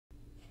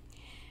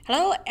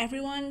Hello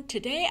everyone,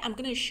 today I'm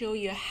going to show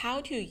you how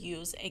to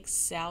use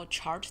Excel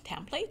chart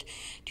template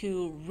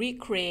to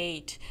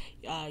recreate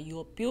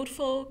your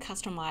beautiful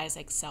customized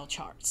Excel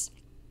charts.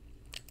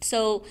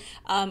 So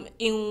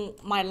in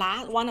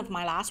one of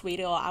my last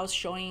video, I was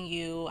showing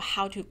you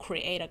how to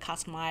create a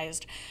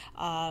customized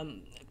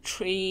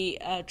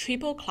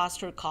triple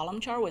cluster column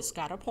chart with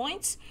scatter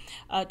points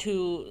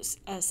to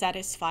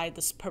satisfy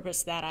this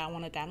purpose that I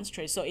want to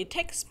demonstrate. So it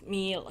takes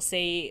me,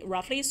 say,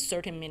 roughly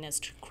 30 minutes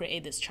to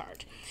create this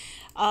chart.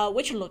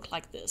 Which look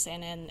like this,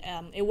 and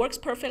then it works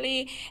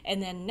perfectly.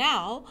 And then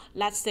now,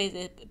 let's say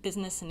the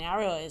business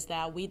scenario is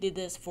that we did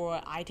this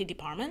for IT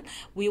department.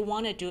 We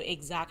want to do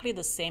exactly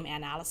the same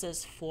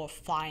analysis for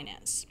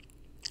finance.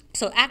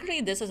 So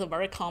actually, this is a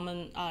very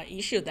common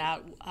issue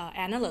that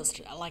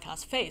analysts like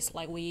us face.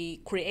 Like,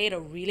 we create a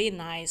really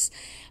nice,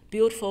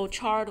 beautiful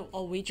chart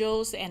or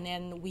visuals, and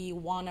then we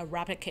want to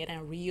replicate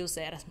and reuse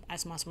it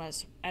as much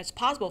as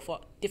possible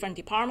for different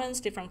departments,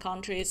 different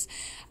countries,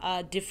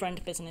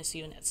 different business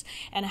units.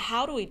 And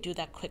how do we do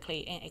that quickly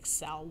in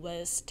Excel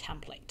with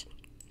template?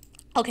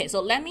 Okay,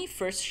 so let me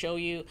first show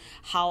you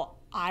how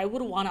I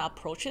would want to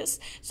approach this.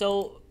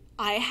 So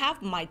I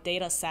have my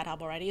data set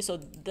up already. So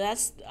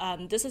this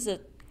is a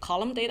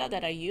column data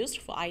that I used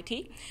for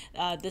IT.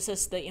 This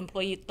is the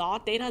employee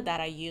dot data that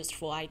I used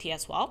for IT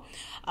as well.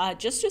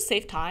 Just to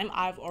save time,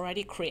 I've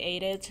already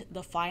created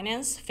the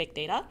finance fig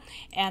data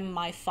and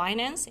my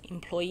finance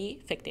employee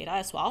fig data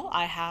as well.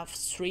 I have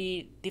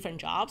 3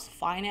 different jobs: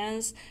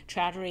 finance,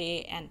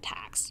 treasury, and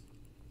tax.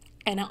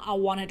 And I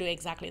want to do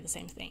exactly the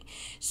same thing.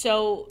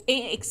 So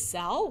in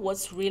Excel,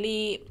 what's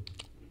really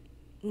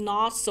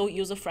not so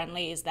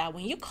user-friendly is that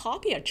when you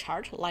copy a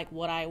chart like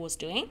what I was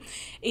doing,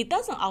 it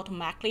doesn't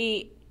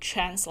automatically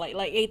translate.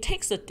 Like, it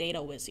takes the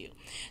data with you.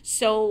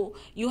 So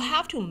you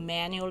have to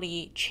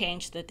manually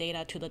change the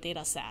data to the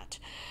data set.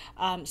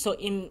 So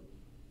in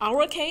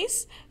our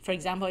case, for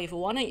example, if you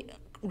want to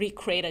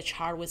recreate a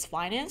chart with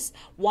finance,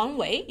 one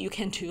way you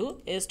can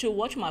do is to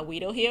watch my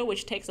video here,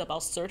 which takes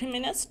about 30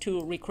 minutes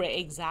to recreate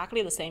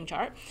exactly the same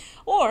chart,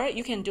 or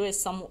you can do it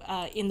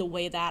in the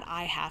way that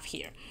I have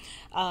here.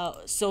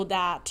 So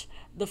that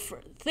the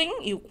thing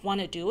you want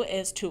to do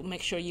is to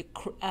make sure you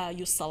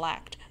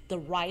select the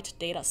right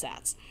data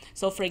sets.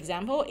 So for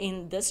example,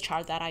 in this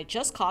chart that I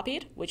just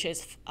copied, which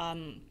is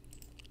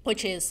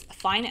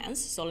finance.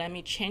 So let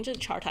me change the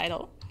chart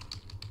title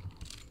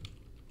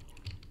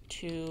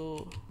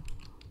to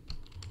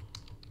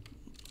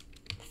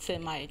fit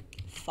my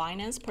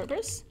finance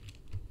purpose.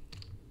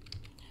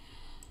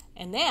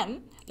 And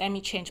then let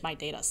me change my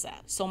data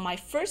set. So my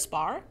first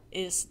bar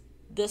is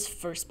this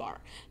first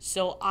bar.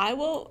 So I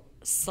will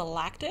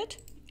select it.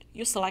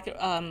 You select it,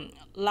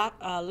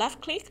 left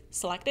click,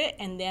 select it,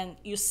 and then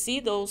you see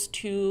those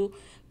 2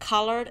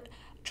 colored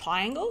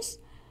triangles,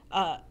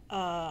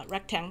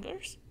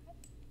 rectangles.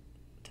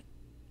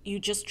 You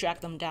just drag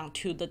them down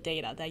to the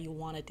data that you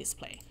want to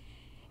display.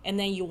 And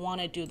then you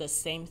want to do the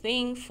same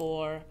thing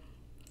for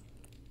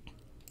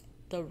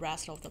the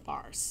rest of the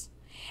bars.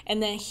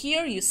 And then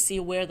here you see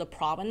where the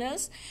problem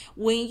is.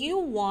 When you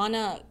want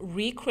to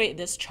recreate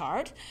this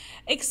chart,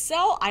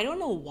 Excel, I don't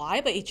know why,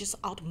 but it just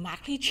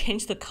automatically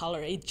changed the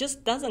color. It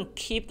just doesn't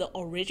keep the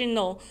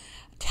original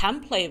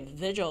template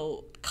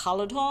visual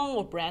color tone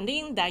or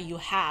branding that you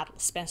had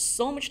spent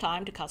so much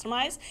time to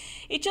customize.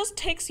 It just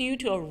takes you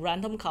to a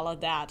random color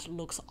that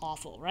looks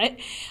awful, right?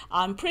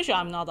 I'm pretty sure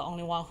I'm not the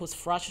only one who's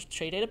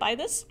frustrated by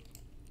this.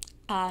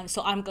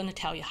 So I'm going to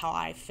tell you how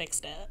I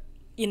fixed it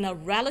in a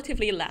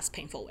relatively less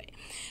painful way.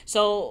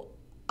 So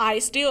I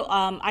still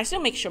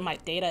make sure my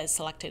data is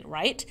selected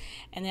right,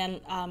 and then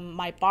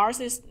my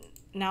bars is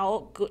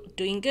now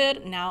doing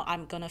good. Now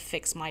I'm gonna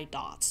fix my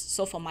dots.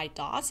 So for my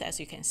dots, as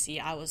you can see,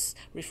 I was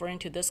referring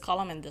to this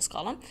column and this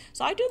column.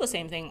 So I do the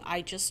same thing.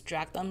 I just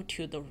drag them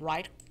to the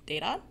right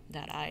data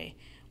that I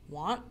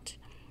want,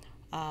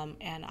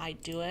 and I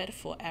do it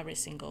for every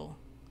single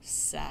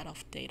set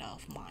of data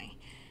of mine.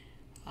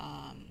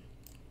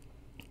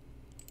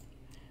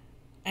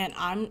 And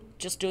I'm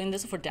just doing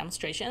this for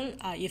demonstration.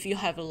 If you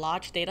have a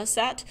large data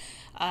set,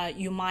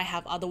 you might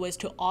have other ways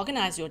to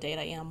organize your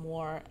data in a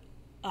more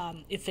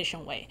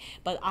efficient way.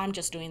 But I'm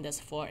just doing this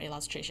for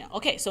illustration.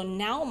 Okay, so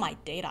now my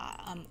data,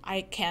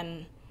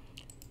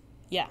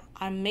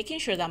 I'm making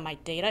sure that my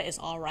data is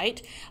all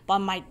right, but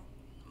my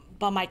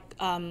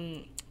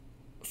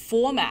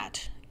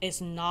format is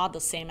not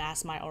the same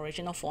as my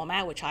original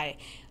format, which I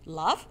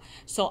love.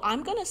 So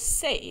I'm gonna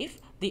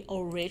save the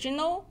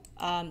original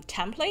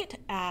template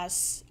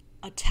as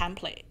a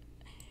template.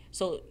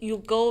 So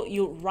you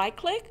right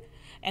click,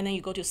 and then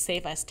you go to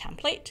save as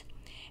template,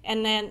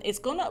 and then it's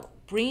gonna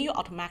bring you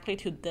automatically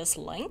to this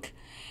link,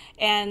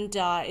 and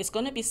it's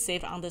gonna be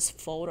saved on this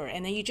folder,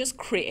 and then you just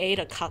create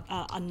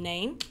a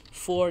name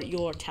for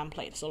your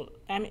template. So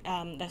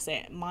let's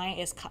say mine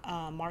is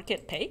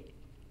market pay.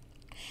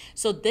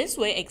 So this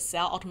way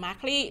Excel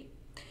automatically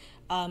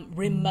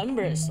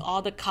remembers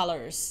all the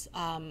colors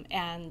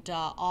and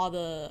all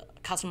the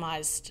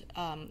customized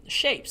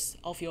shapes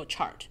of your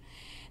chart.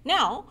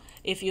 Now,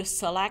 if you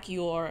select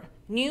your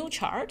new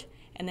chart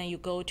and then you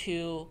go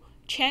to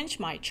change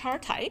my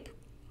chart type,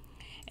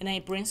 and then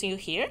it brings you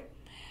here,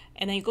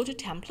 and then you go to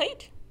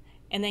template,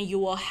 and then you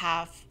will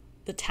have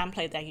the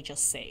template that you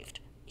just saved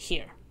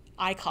here.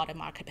 I call it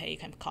market pay, you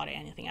can call it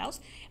anything else.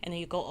 And then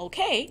you go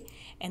OK,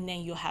 and then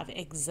you have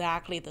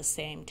exactly the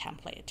same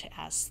template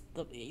as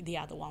the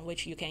other one,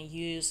 which you can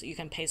use. You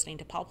can paste it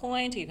into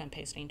PowerPoint, you can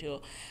paste it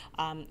into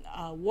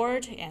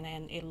Word, and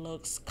then it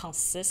looks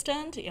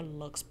consistent, it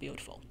looks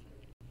beautiful.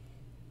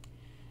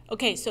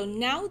 Okay, so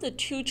now the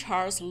two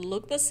charts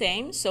look the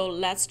same, so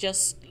let's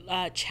just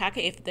check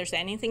if there's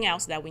anything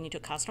else that we need to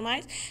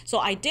customize. So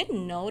I did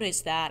notice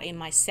that in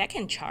my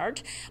second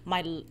chart,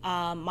 my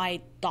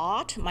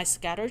my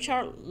scatter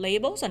chart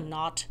labels are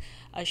not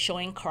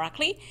showing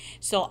correctly.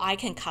 So I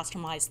can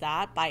customize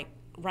that by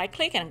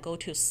right-click and go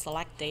to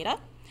Select Data,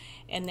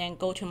 and then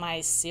go to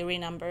my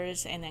serial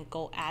numbers, and then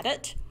go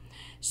Edit.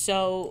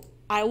 So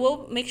I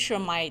will make sure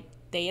my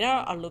data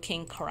are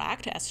looking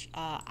correct as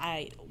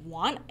I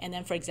want, and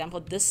then for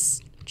example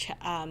this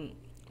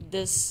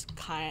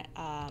kind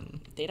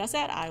data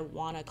set I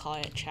want to call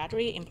it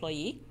Chattery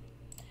employee,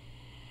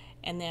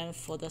 and then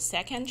for the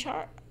second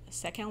chart,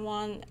 second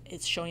one,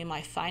 it's showing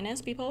my finance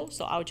people,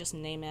 so I'll just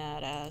name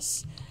it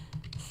as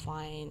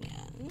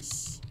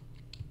finance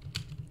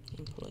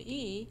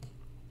employee,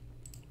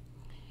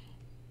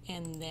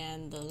 and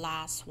then the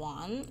last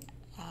one,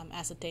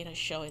 as the data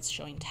show, it's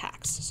showing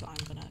tax, so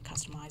I'm gonna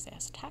customize it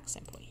as tax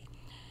employee.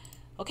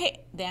 Okay,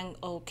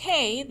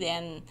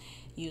 then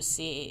you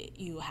see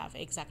you have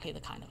exactly the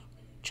kind of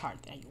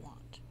chart that you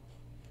want.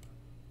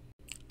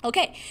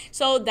 Okay,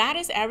 so that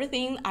is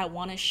everything I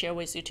want to share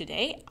with you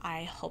today.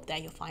 I hope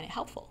that you find it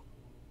helpful.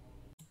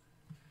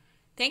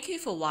 Thank you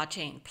for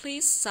watching.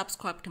 Please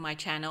subscribe to my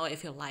channel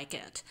if you like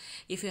it.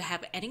 If you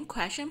have any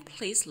question,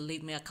 please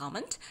leave me a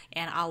comment,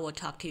 and I will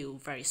talk to you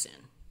very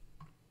soon.